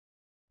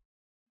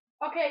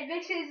Okay,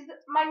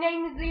 my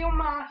name is Leo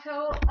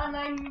Marshall, and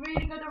I'm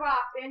really good at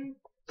rapping,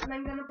 and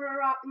I'm gonna put a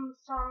rapping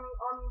song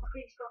on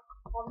Facebook,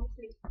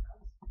 obviously, because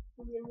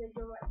I'm in the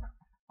video right now.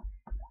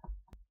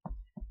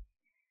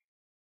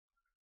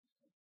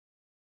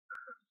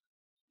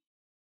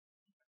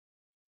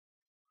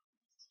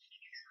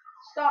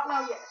 Start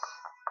now, yes.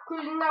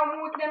 Cruising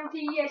down with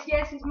MT,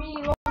 yes, it's me,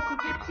 local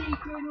gypsy,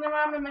 cruising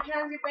around in my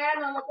transit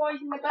van, all the boys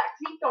in the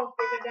backseat don't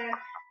give a damn.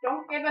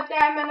 Don't give a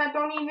damn, and I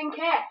don't even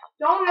care.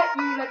 Don't let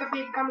you like a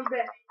big gummy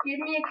bear. Give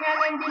me a can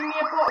and give me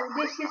a bottle.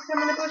 This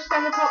system and a push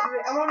down the top of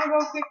it. I wanna go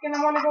quick and I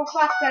wanna go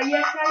faster.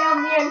 Yes, I am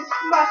the MC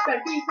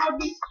master.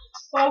 B4B.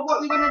 Oh,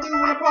 what you gonna do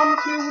when I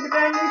promise you with a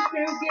brand new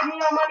screw? Give me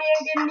your money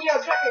and give me your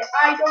jacket.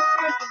 I don't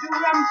care to do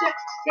Ramsey.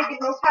 Take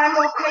it no time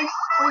or place.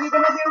 What you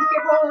gonna do?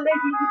 Get all the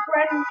ladies with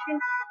brand new skin.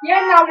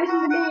 Yeah, now listen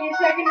to me in a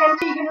second. MC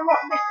gonna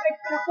rock this clip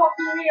for the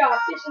fucking real.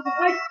 This is the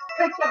place.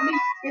 Clicks up me.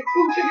 With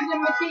two sugars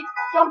in my teeth.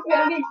 Jump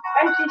in me.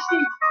 MC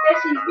Steve. Yes,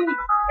 he's me.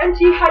 MC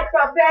hype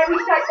up. Very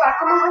sidebar.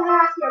 Come on,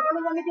 gonna ask you.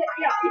 I'm gonna get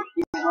you. If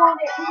you want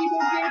it, we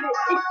will give it.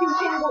 If you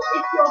single,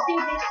 if you're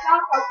biggest,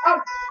 laugh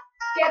out.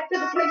 Get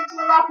to the place to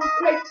the laughing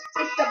place.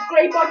 It's the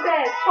Playboy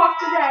Bears. Talk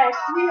to theirs.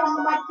 We on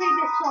my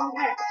biggest song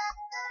head.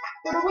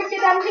 For the wicked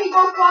MC,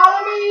 go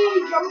follow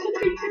me. Jump to the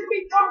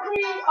beat,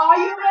 concrete.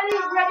 Are you ready?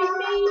 Ready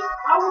me?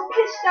 I will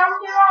piss down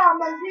your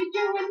arm and lead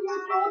you into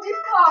George's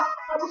car.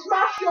 I will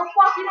smash your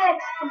fucking head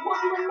and put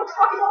you in the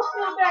fucking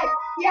hospital bed.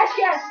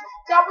 Yes.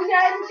 That was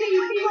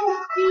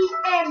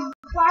MTVOPM.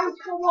 Thanks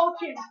for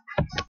watching.